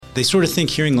they sort of think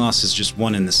hearing loss is just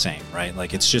one and the same, right?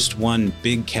 Like it's just one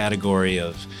big category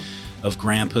of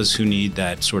grandpas who need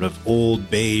that sort of old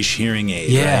beige hearing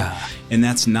aid, right? And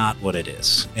that's not what it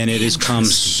is. And it has come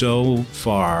so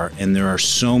far, and there are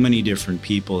so many different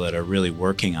people that are really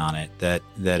working on it that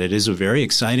it is a very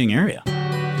exciting area.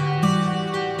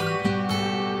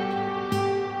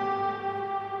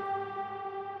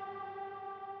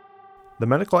 The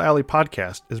Medical Alley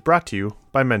podcast is brought to you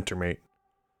by MentorMate.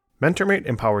 MentorMate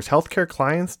empowers healthcare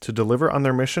clients to deliver on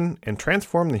their mission and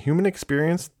transform the human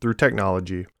experience through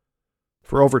technology.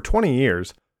 For over 20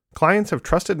 years, clients have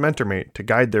trusted MentorMate to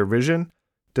guide their vision,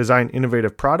 design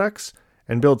innovative products,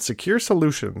 and build secure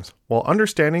solutions while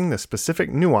understanding the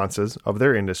specific nuances of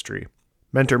their industry.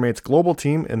 MentorMate's global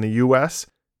team in the US,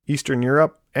 Eastern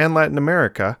Europe, and Latin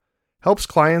America helps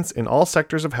clients in all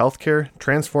sectors of healthcare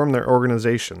transform their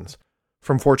organizations,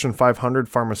 from Fortune 500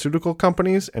 pharmaceutical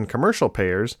companies and commercial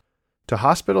payers to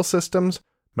hospital systems,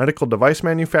 medical device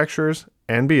manufacturers,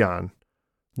 and beyond.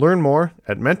 Learn more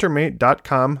at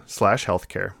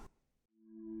mentormate.com/healthcare.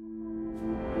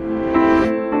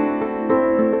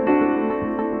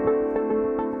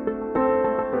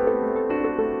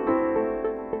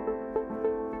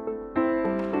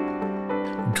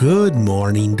 Good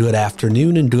morning, good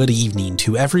afternoon, and good evening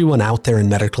to everyone out there in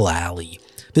Medical Alley.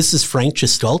 This is Frank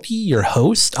Gistolke, your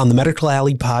host on the Medical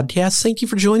Alley podcast. Thank you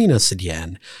for joining us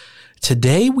again.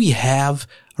 Today we have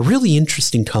a really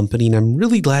interesting company, and I'm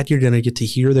really glad you're going to get to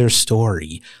hear their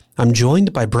story. I'm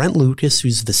joined by Brent Lucas,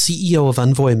 who's the CEO of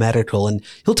Envoy Medical, and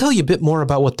he'll tell you a bit more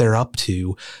about what they're up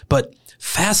to. But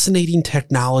fascinating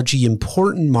technology,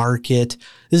 important market.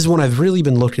 This is one I've really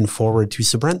been looking forward to.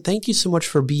 So Brent, thank you so much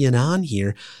for being on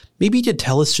here. Maybe you could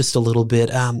tell us just a little bit,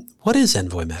 what is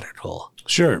Envoy Medical?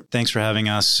 Sure. Thanks for having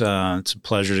us. It's a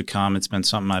pleasure to come. It's been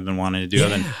something I've been wanting to do. I've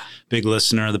been a big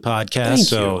listener of the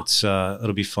podcast,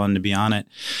 it'll be fun to be on it.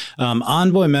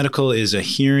 Envoy Medical is a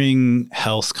hearing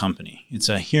health company. It's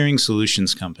a hearing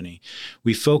solutions company.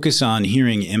 We focus on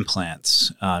hearing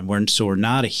implants. We're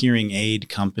not a hearing aid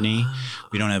company.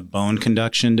 We don't have bone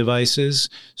conduction devices.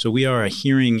 So we are a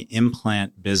hearing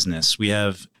implant business. We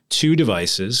have two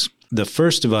devices. The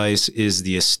first device is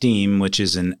the Esteem, which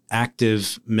is an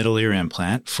active middle ear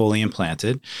implant, fully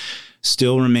implanted.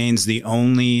 Still remains the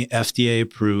only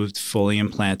FDA-approved fully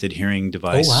implanted hearing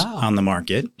device on the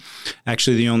market.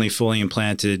 Actually, the only fully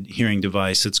implanted hearing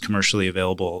device that's commercially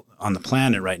available on the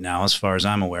planet right now, as far as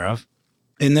I'm aware of.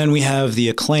 And then we have the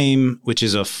Acclaim, which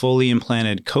is a fully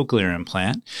implanted cochlear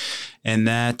implant. And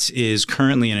that is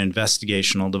currently an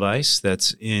investigational device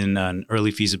that's in an early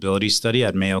feasibility study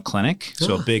at Mayo Clinic.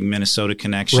 So a big Minnesota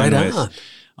connection with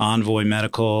Envoy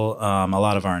Medical. A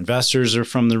lot of our investors are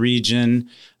from the region.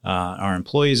 Our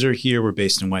employees are here. We're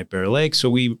based in White Bear Lake. So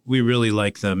we really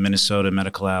like the Minnesota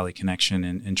Medical Alley connection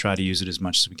and try to use it as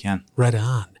much as we can. Right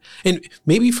on. And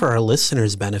maybe for our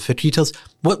listeners' benefit, can you tell us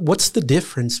what's the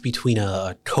difference between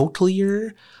a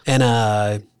cochlear and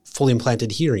a fully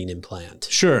implanted hearing implant?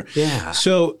 Sure. Yeah.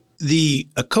 So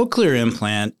a cochlear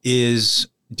implant is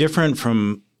different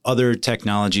from other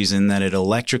technologies in that it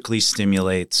electrically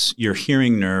stimulates your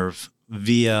hearing nerve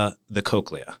via the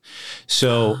cochlea.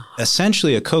 So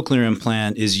essentially a cochlear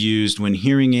implant is used when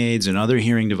hearing aids and other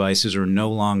hearing devices are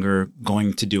no longer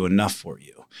going to do enough for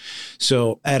you.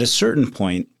 So at a certain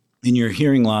point in your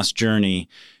hearing loss journey,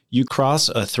 you cross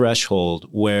a threshold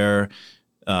where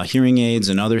hearing aids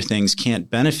and other things can't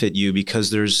benefit you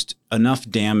because there's enough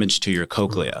damage to your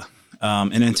cochlea.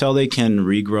 And until they can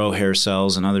regrow hair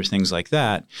cells and other things like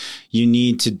that, you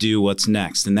need to do what's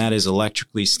next, and that is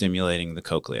electrically stimulating the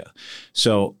cochlea.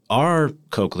 So our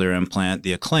cochlear implant,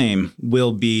 the Acclaim,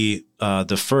 will be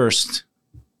the first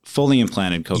fully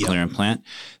implanted cochlear implant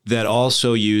that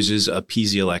also uses a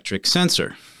piezoelectric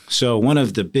sensor. So one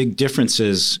of the big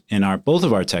differences in both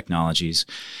of our technologies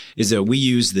is that we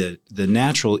use the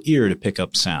natural ear to pick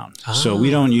up sound. So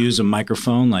we don't use a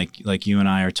microphone like you and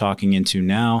I are talking into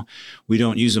now. We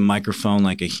don't use a microphone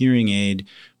like a hearing aid.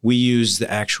 We use the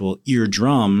actual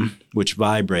eardrum, which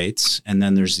vibrates, and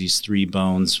then there's these three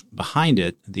bones behind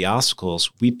it, the ossicles.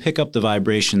 We pick up the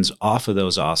vibrations off of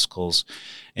those ossicles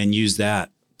and use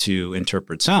that to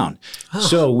interpret sound.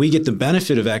 So we get the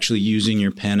benefit of actually using your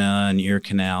pinna and ear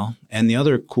canal. And the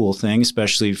other cool thing,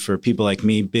 especially for people like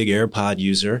me, big AirPod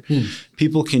user,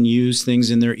 people can use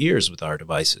things in their ears with our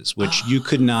devices, which you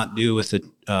could not do with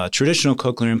a traditional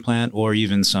cochlear implant or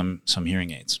even some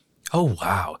hearing aids. Oh,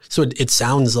 wow. So it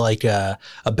sounds like a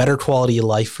better quality of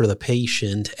life for the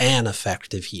patient and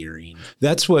effective hearing.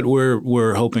 That's what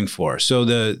we're hoping for. So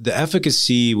the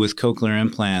efficacy with cochlear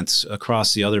implants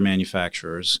across the other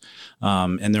manufacturers,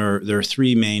 and there are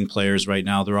three main players right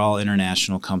now. They're all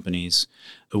international companies.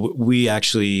 We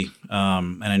actually,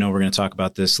 and I know we're going to talk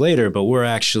about this later, but we're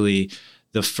actually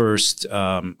the first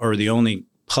or the only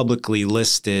publicly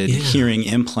listed hearing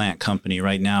implant company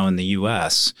right now in the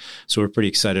U.S. So we're pretty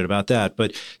excited about that.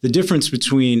 But the difference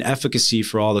between efficacy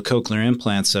for all the cochlear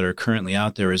implants that are currently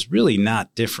out there is really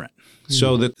not different.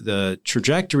 So the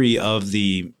trajectory of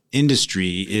the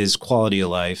industry is quality of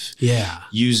life,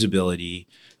 usability,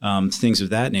 things of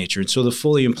that nature. And so the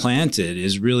fully implanted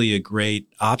is really a great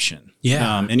option.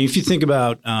 And if you think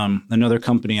about another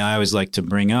company I always like to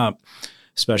bring up,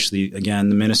 especially, again,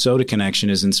 the Minnesota connection,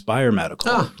 is Inspire Medical.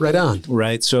 Ah, right on.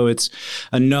 Right. So it's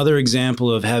another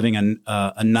example of having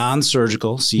a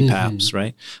non-surgical CPAPs,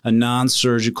 right? A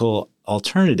non-surgical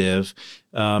alternative.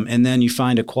 And then you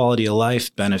find a quality of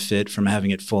life benefit from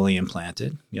having it fully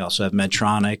implanted. You also have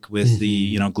Medtronic with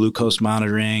the, glucose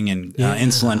monitoring and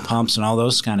insulin pumps and all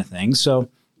those kind of things. So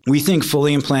we think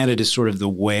fully implanted is sort of the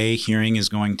way hearing is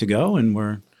going to go. And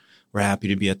we're happy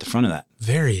to be at the front of that.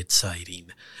 Very exciting.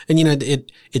 And,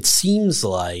 it seems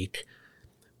like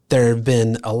there have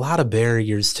been a lot of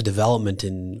barriers to development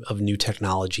of new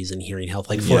technologies in hearing health.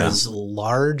 Like for as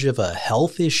large of a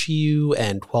health issue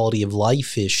and quality of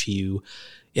life issue,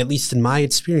 at least in my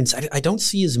experience, I don't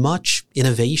see as much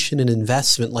innovation and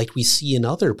investment like we see in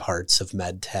other parts of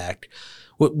med tech.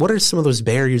 What are some of those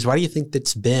barriers? Why do you think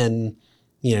that's been,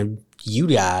 you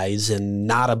guys and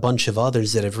not a bunch of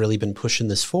others that have really been pushing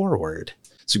this forward?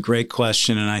 It's a great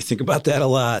question, and I think about that a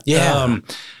lot.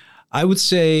 I would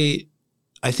say,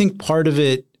 I think part of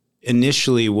it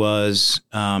initially was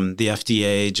the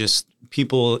FDA, just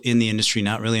people in the industry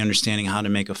not really understanding how to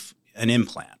make an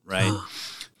implant, right?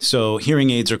 So hearing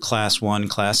aids are class 1,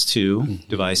 class 2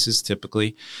 devices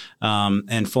typically,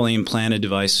 and fully implanted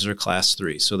devices are class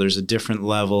 3. So there's a different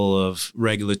level of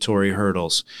regulatory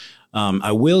hurdles.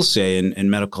 I will say, and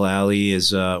Medical Alley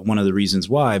is one of the reasons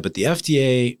why, but the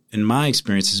FDA, in my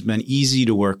experience, has been easy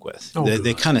to work with.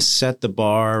 They kind of set the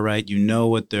bar, right? You know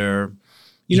what they're...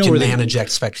 You can manage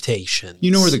expectations.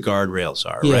 You know where the guardrails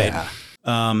are,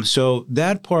 right? So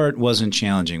that part wasn't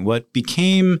challenging. What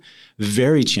became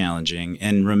very challenging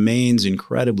and remains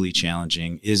incredibly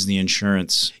challenging is the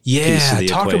insurance piece of the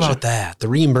talk equation. About that. The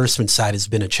reimbursement side has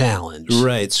been a challenge.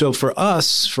 Right. So for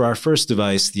us, for our first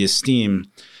device, the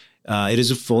Esteem, it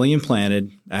is a fully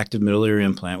implanted active middle ear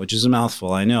implant, which is a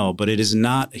mouthful, I know, but it is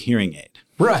not a hearing aid.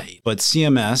 Right. But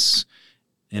CMS,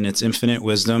 in its infinite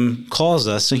wisdom, calls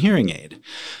us a hearing aid.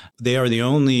 They are the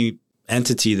only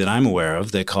entity that I'm aware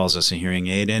of that calls us a hearing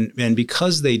aid. And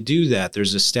because they do that,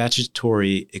 there's a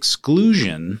statutory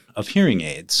exclusion of hearing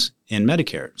aids in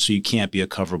Medicare. So you can't be a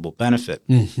coverable benefit.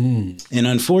 And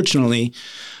unfortunately,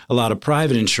 a lot of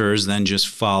private insurers then just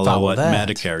follow what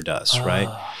Medicare does, right?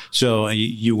 So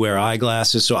you wear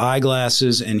eyeglasses. So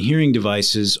eyeglasses and hearing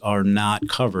devices are not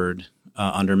covered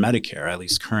under Medicare, at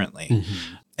least currently.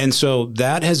 And so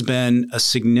that has been a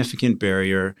significant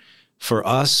barrier for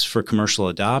us for commercial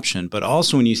adoption, but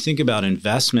also when you think about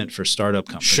investment for startup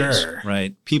companies,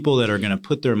 right? People that are going to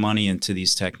put their money into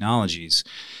these technologies,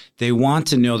 they want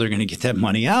to know they're going to get that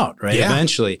money out, right?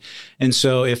 Eventually. And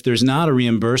so if there's not a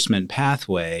reimbursement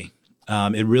pathway,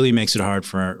 it really makes it hard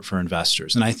for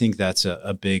investors. And I think that's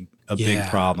a big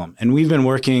problem. And we've been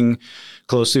working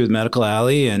closely with Medical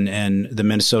Alley and the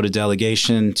Minnesota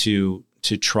delegation to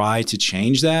try to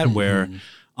change that, where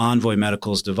Envoy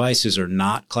Medical's devices are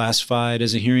not classified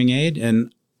as a hearing aid.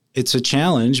 And it's a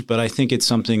challenge, but I think it's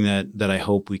something that I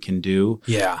hope we can do.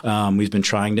 We've been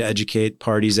trying to educate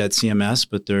parties at CMS,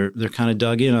 but they're kind of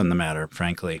dug in on the matter,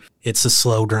 frankly. It's a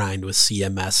slow grind with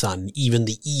CMS on even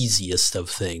the easiest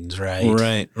of things, right?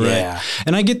 Right. Yeah.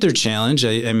 And I get their challenge.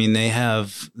 I mean, they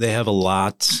have a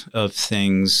lot of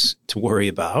things to worry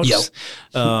about.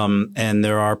 And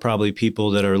there are probably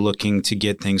people that are looking to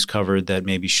get things covered that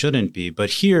maybe shouldn't be. But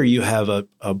here you have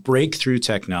a breakthrough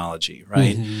technology,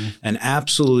 right? An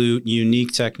absolute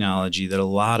unique technology that a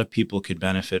lot of people could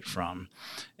benefit from.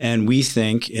 And we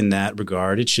think in that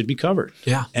regard, it should be covered.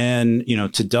 And,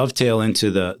 to dovetail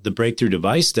into the breakthrough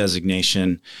device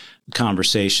designation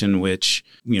conversation, which,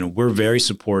 we're very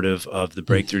supportive of the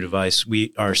breakthrough device.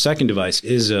 Our second device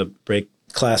is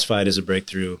classified as a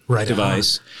breakthrough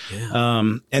device.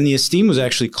 And the Esteem was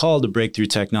actually called a breakthrough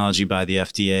technology by the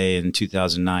FDA in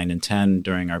 2009 and 10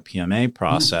 during our PMA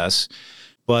process.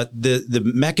 But the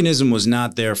mechanism was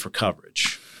not there for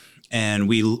coverage. And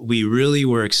we really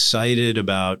were excited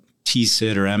about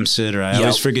TSIT or MSIT, or I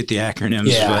always forget the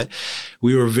acronyms, but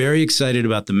we were very excited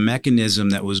about the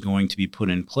mechanism that was going to be put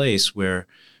in place where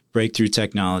breakthrough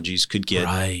technologies could get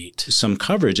some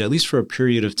coverage, at least for a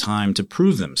period of time, to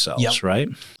prove themselves, right?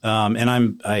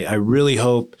 And I really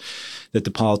hope that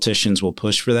the politicians will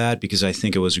push for that, because I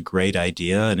think it was a great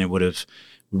idea and it would have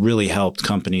really helped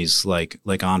companies like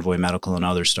Envoy Medical and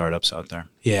other startups out there.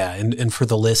 Yeah, and for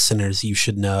the listeners, you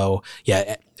should know,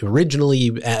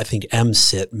 originally, I think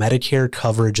MSIT, Medicare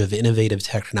Coverage of Innovative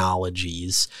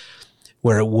Technologies,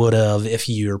 where it would have, if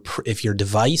your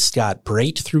device got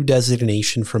breakthrough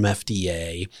designation from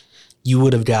FDA, you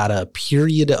would have got a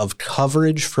period of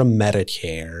coverage from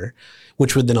Medicare,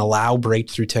 which would then allow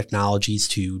breakthrough technologies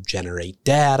to generate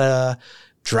data,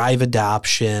 drive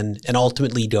adoption, and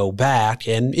ultimately go back,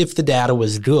 and if the data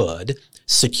was good,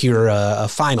 secure a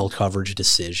final coverage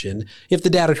decision. If the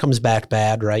data comes back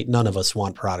bad, right, none of us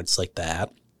want products like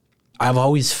that. I've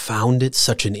always found it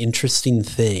such an interesting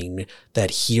thing that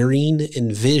hearing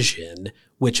and vision,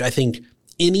 which I think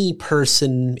any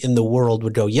person in the world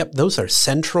would go, yep, those are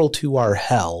central to our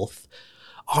health,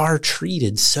 are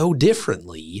treated so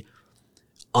differently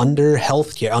under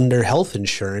healthcare, under health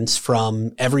insurance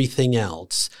from everything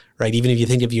else, right? Even if you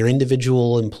think of your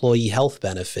individual employee health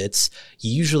benefits,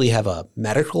 you usually have a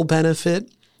medical benefit,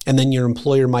 and then your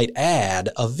employer might add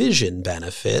a vision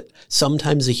benefit,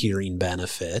 sometimes a hearing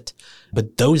benefit,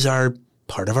 but those are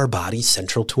part of our body,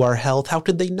 central to our health. How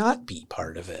could they not be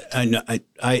part of it? And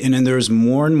then there's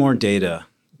more and more data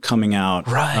coming out.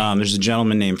 Right. There's a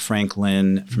gentleman named Frank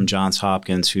Lin from Johns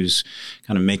Hopkins who's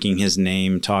kind of making his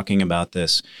name talking about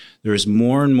this. There's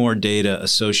more and more data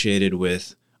associated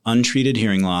with untreated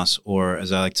hearing loss, or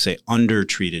as I like to say,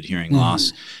 undertreated hearing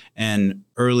loss, and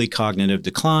early cognitive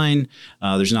decline.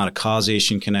 There's not a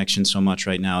causation connection so much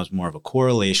right now. It's more of a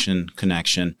correlation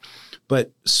connection.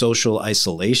 But social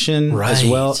isolation as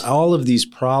well, all of these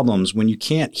problems when you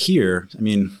can't hear. I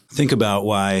mean, think about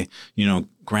why,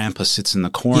 grandpa sits in the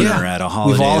corner at a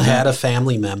holiday We've all event. had a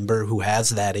family member who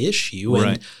has that issue,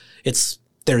 and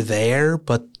they're there,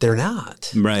 but they're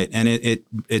not. Right. And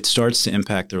it starts to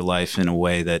impact their life in a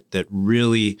way that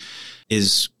really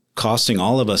is costing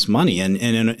all of us money. And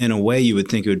in a way, you would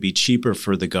think it would be cheaper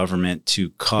for the government to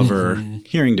cover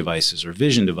hearing devices or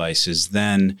vision devices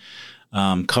than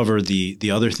cover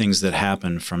the other things that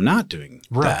happen from not doing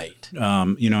that.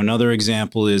 Another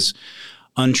example is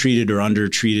untreated or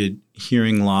undertreated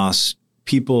hearing loss.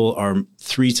 People are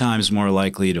 3 times more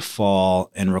likely to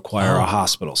fall and require a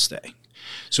hospital stay.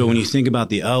 So when you think about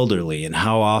the elderly and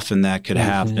how often that could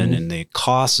happen and the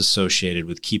costs associated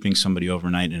with keeping somebody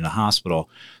overnight in a hospital,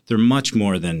 they're much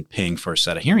more than paying for a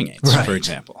set of hearing aids, for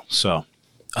example. So.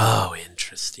 Oh,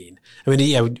 interesting. I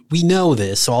mean, we know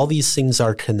this. All these things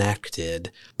are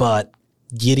connected, but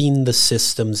getting the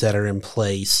systems that are in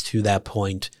place to that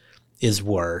point is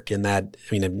work. And I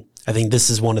think this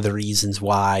is one of the reasons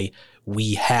why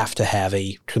we have to have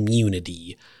a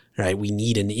community, right? We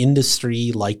need an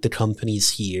industry like the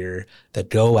companies here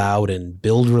that go out and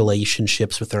build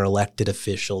relationships with their elected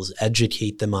officials,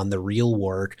 educate them on the real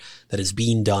work that is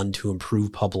being done to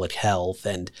improve public health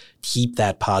and keep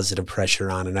that positive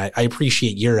pressure on. And I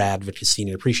appreciate your advocacy,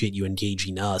 and I appreciate you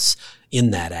engaging us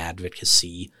in that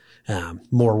advocacy.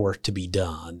 More work to be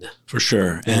done. For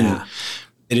sure. And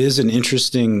it is an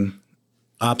interesting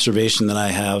observation that I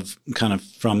have kind of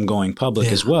from going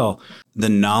public as well. The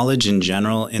knowledge in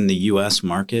general in the U.S.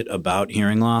 market about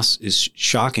hearing loss is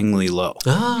shockingly low.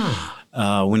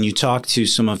 When you talk to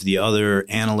some of the other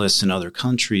analysts in other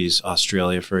countries,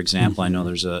 Australia, for example, I know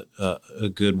there's a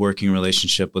good working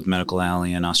relationship with Medical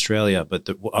Alley in Australia, but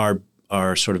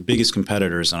our sort of biggest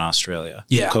competitors in Australia,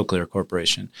 Cochlear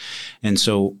Corporation. And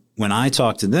so when I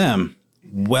talk to them,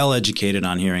 well-educated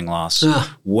on hearing loss,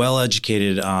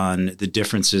 well-educated on the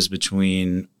differences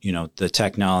between, the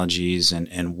technologies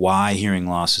and why hearing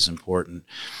loss is important.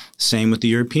 Same with the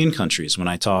European countries when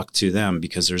I talk to them,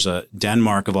 because there's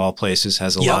Denmark of all places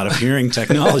has a lot of hearing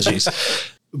technologies.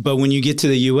 But when you get to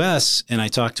the U.S. and I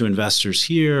talk to investors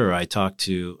here, or I talk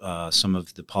to some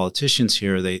of the politicians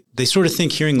here, they sort of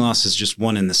think hearing loss is just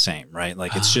one and the same, right?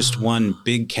 Like it's just one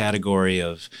big category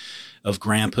of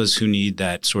grandpas who need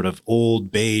that sort of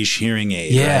old beige hearing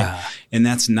aid, right? And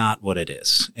that's not what it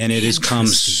is. And it has come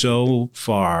so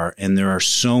far, and there are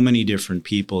so many different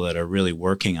people that are really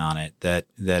working on it that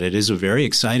it is a very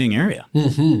exciting area.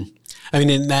 I mean,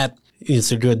 in that,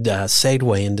 it's a good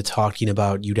segue into talking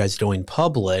about you guys going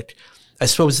public. I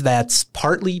suppose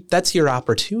that's your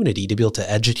opportunity to be able to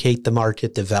educate the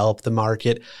market, develop the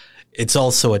market. It's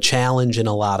also a challenge and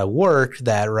a lot of work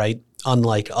that,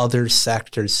 unlike other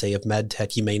sectors, say of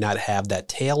medtech, you may not have that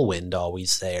tailwind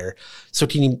always there. So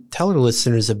can you tell our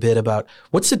listeners a bit about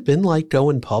what's it been like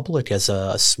going public as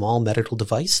a small medical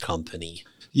device company?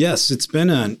 Yes, it's been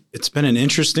an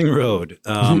interesting road.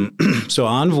 So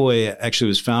Envoy actually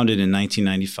was founded in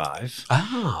 1995.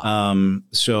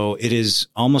 So it is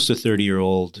almost a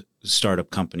 30-year-old startup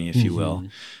company, if you will.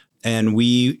 And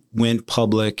we went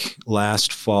public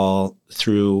last fall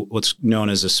through what's known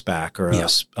as a SPAC, or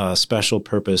a Special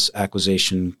Purpose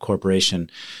Acquisition Corporation.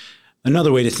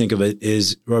 Another way to think of it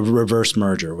is a reverse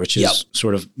merger, which is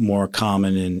sort of more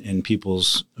common in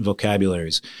people's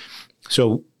vocabularies.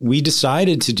 So we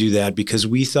decided to do that because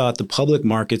we thought the public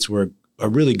markets were a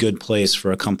really good place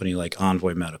for a company like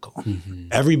Envoy Medical.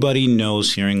 Everybody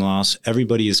knows hearing loss.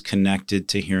 Everybody is connected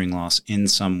to hearing loss in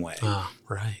some way.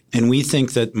 Right. And we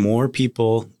think that the more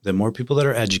people that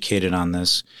are educated on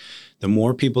this, the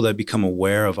more people that become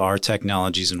aware of our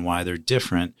technologies and why they're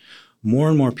different, more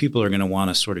and more people are going to want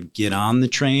to sort of get on the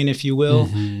train, if you will.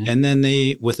 And then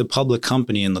with a public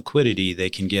company and liquidity,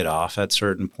 they can get off at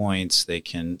certain points. They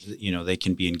can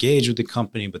be engaged with the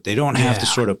company, but they don't have to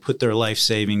sort of put their life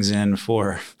savings in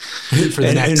for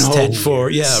the next 10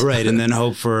 years. And then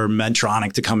hope for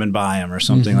Medtronic to come and buy them or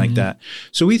something like that.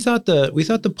 So we thought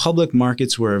the public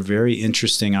markets were a very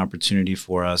interesting opportunity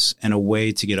for us and a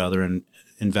way to get other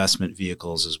investment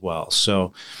vehicles as well.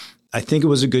 So I think it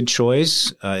was a good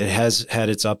choice. It has had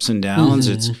its ups and downs.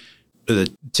 It's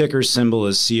the ticker symbol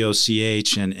is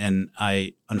COCH, and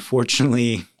I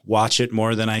unfortunately watch it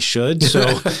more than I should.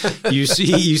 So you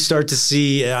start to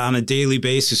see on a daily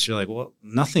basis, you're like, well,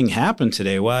 nothing happened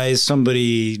today. Why is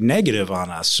somebody negative on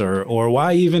us, or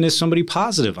why even is somebody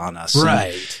positive on us?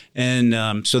 Right.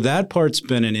 And so that part's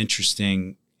been an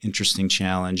interesting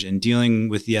challenge, and dealing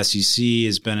with the SEC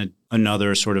has been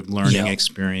another sort of learning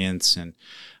experience. And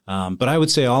but I would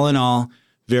say all in all,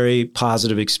 very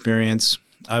positive experience.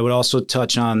 I would also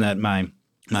touch on that my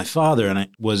father and I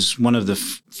was one of the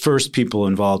first people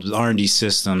involved with R&D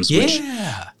Systems, which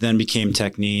then became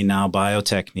Techne, now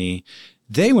Biotechne.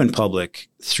 They went public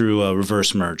through a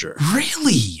reverse merger.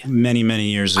 Really? Many, many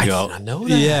years ago. I did not know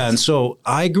that. Yeah, and so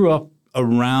I grew up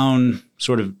around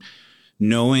sort of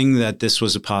knowing that this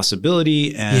was a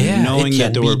possibility and knowing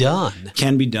that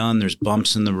can be done. There's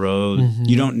bumps in the road.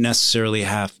 You don't necessarily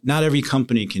not every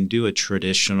company can do a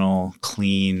traditional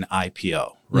clean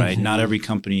IPO, right? Not every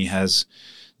company has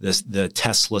the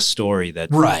Tesla story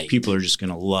that people are just going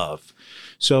to love.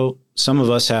 So some of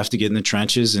us have to get in the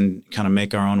trenches and kind of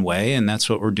make our own way, and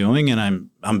that's what we're doing. And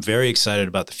I'm very excited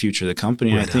about the future of the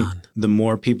company. I think the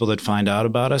more people that find out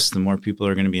about us, the more people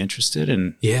are going to be interested,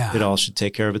 and it all should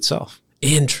take care of itself.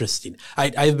 Interesting.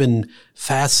 I've been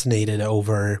fascinated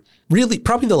over really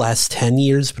probably the last 10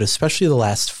 years, but especially the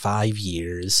last 5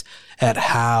 years at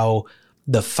how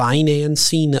the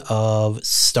financing of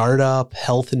startup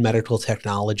health and medical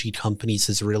technology companies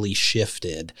has really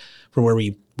shifted from where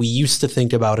we used to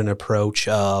think about an approach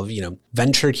of,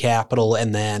 venture capital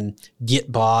and then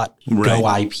get bought, go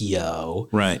IPO.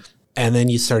 Right. And then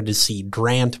you started to see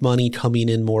grant money coming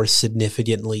in more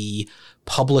significantly,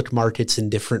 public markets in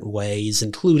different ways,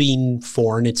 including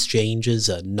foreign exchanges,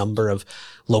 a number of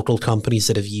local companies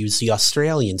that have used the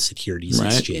Australian Securities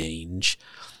Exchange,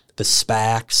 the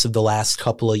SPACs of the last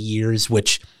couple of years,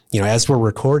 which, as we're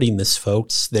recording this,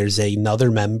 folks, there's another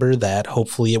member that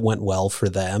hopefully it went well for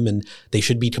them and they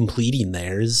should be completing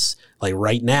theirs. Like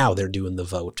right now, they're doing the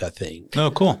vote, I think.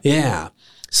 Oh, cool. Yeah.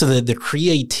 So the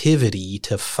creativity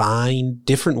to find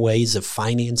different ways of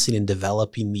financing and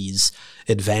developing these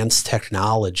advanced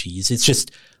technologies,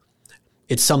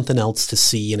 it's something else to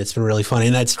see, and it's been really fun.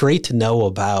 And that's great to know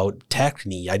about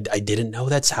Techne. I didn't know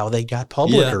that's how they got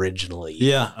public originally.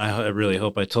 Yeah, I really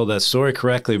hope I told that story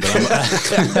correctly, but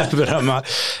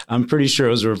I'm pretty sure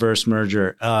it was a reverse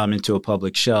merger into a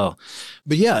public shell.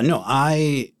 But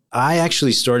I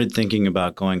actually started thinking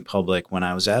about going public when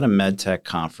I was at a medtech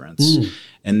conference,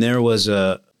 and there was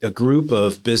a group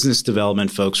of business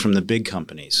development folks from the big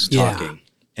companies talking.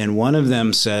 And one of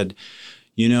them said,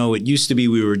 it used to be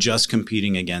we were just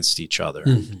competing against each other,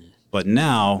 but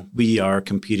now we are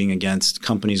competing against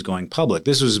companies going public.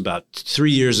 This was about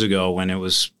 3 years ago when it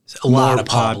was more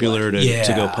popular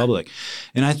to go public.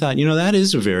 And I thought, that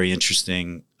is a very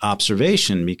interesting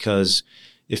observation, because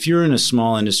if you're in a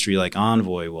small industry like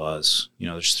Envoy was,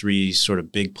 there's three sort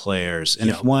of big players. And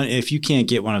if you can't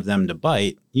get one of them to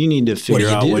bite, you need to figure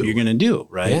out what you're going to do,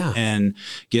 right? Yeah. And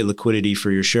get liquidity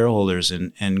for your shareholders.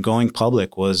 And going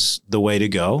public was the way to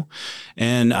go.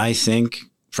 And I think,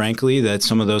 frankly, that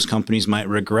some of those companies might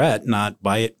regret not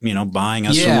buying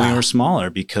us when we were smaller,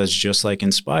 because just like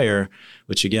Inspire,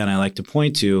 which again, I like to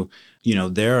point to,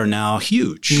 they are now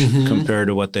huge compared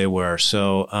to what they were.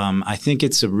 So I think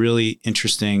it's a really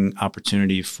interesting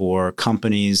opportunity for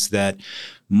companies that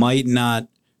might not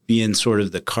be in sort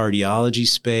of the cardiology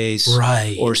space,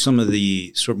 right, or some of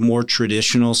the sort of more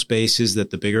traditional spaces that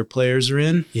the bigger players are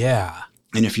in. Yeah.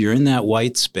 And if you're in that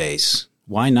white space,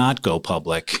 why not go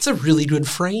public? It's a really good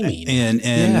framing.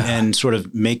 And sort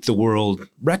of make the world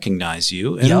recognize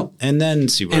you and then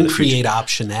see where and the create future.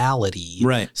 optionality,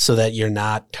 Right. so that you're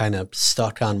not kind of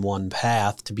stuck on one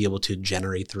path to be able to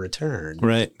generate the return.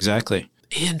 Right, exactly.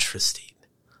 Interesting.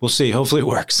 We'll see. Hopefully it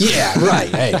works. Yeah, right.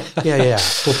 Hey, yeah.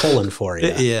 We're pulling for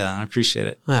you. Yeah, I appreciate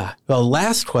it. Well,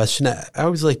 last question. I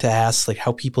always like to ask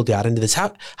how people got into this.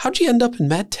 How'd you end up in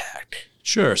med tech?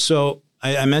 Sure. So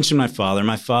I mentioned my father.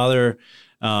 My father,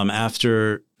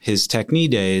 after his Techni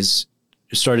days,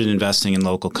 started investing in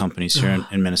local companies here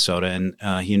in Minnesota.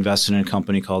 And he invested in a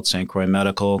company called St. Croix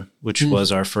Medical, which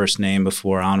was our first name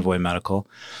before Envoy Medical.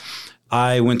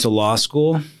 I went to law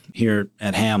school here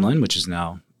at Hamlin, which is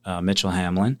now Mitchell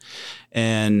Hamlin,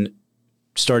 and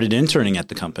started interning at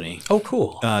the company. Oh,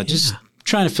 cool. Just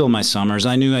trying to fill my summers.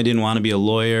 I knew I didn't want to be a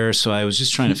lawyer, so I was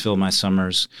just trying to fill my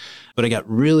summers. But I got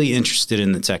really interested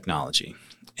in the technology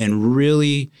and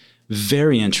really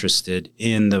very interested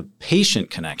in the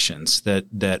patient connections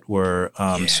that were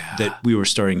that we were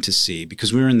starting to see,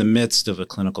 because we were in the midst of a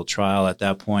clinical trial at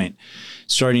that point,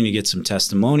 starting to get some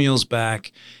testimonials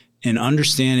back. And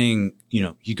understanding,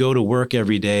 you go to work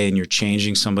every day and you're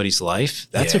changing somebody's life.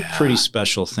 That's a pretty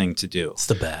special thing to do. It's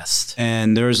the best.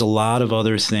 And there's a lot of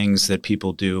other things that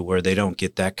people do where they don't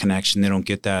get that connection. They don't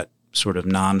get that sort of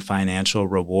non-financial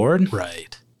reward.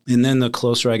 Right. And then the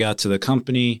closer I got to the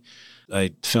company,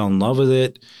 I fell in love with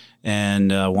it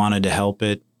and wanted to help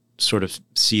it sort of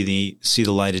see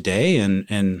the light of day.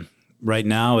 And right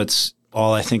now it's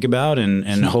all I think about,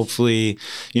 and hopefully,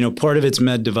 part of it's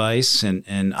med device,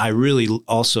 and I really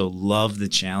also love the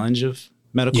challenge of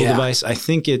medical device. I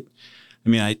think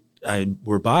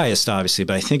we're biased obviously,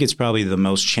 but I think it's probably the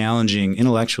most challenging,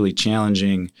 intellectually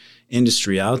challenging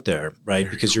industry out there, right?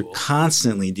 Because you're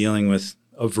constantly dealing with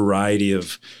a variety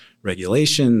of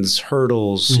regulations,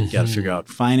 hurdles, you got to figure out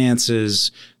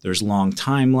finances, there's long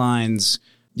timelines.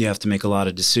 You have to make a lot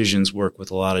of decisions, work with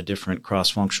a lot of different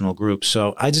cross-functional groups.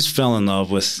 So I just fell in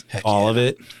love with all of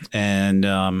it. And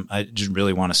I just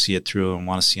really want to see it through and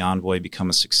want to see Envoy become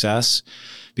a success,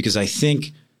 because I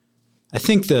think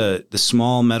the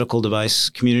small medical device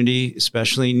community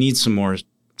especially needs some more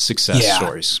success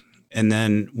stories. And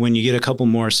then when you get a couple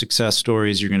more success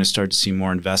stories, you're going to start to see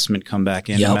more investment come back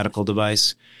into medical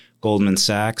device. Goldman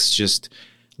Sachs just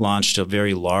launched a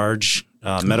very large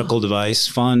medical device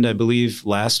fund, I believe,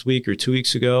 last week or 2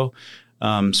 weeks ago.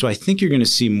 So I think you're going to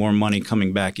see more money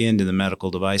coming back into the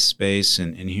medical device space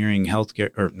and hearing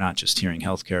healthcare, or not just hearing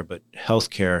healthcare, but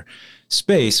healthcare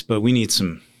space. But we need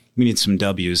some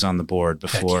W's on the board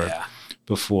before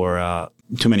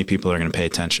too many people are going to pay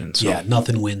attention. So.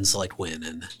 Nothing wins like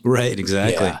winning. Right,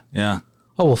 exactly. Yeah.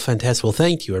 Oh, well, fantastic. Well,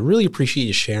 thank you. I really appreciate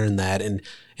you sharing that and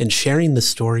sharing the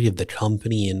story of the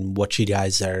company and what you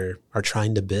guys are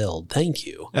trying to build. Thank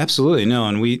you. Absolutely. No,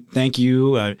 and we thank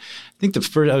you. I think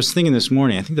I was thinking this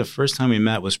morning, I think the first time we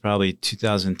met was probably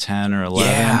 2010 or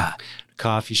 11. Yeah.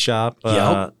 Coffee shop.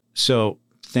 So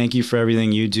thank you for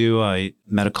everything you do.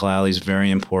 Medical Alley is very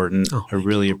important. I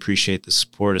really appreciate the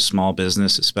support of small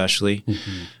business, especially.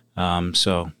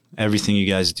 So everything you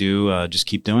guys do, just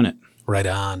keep doing it. Right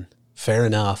on. Fair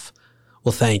enough.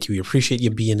 Well, thank you. We appreciate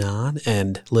you being on.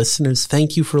 And listeners,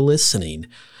 thank you for listening.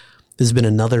 This has been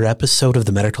another episode of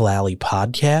the Medical Alley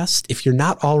Podcast. If you're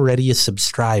not already a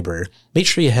subscriber, make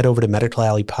sure you head over to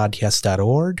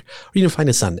medicalalleypodcast.org, or you can find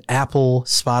us on Apple,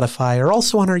 Spotify, or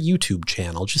also on our YouTube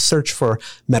channel. Just search for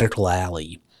Medical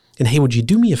Alley. And hey, would you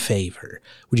do me a favor?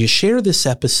 Would you share this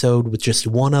episode with just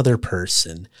one other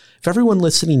person? If everyone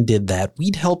listening did that,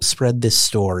 we'd help spread this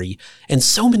story and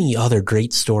so many other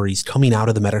great stories coming out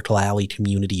of the Medical Alley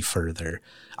community further.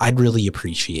 I'd really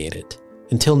appreciate it.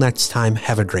 Until next time,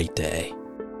 have a great day.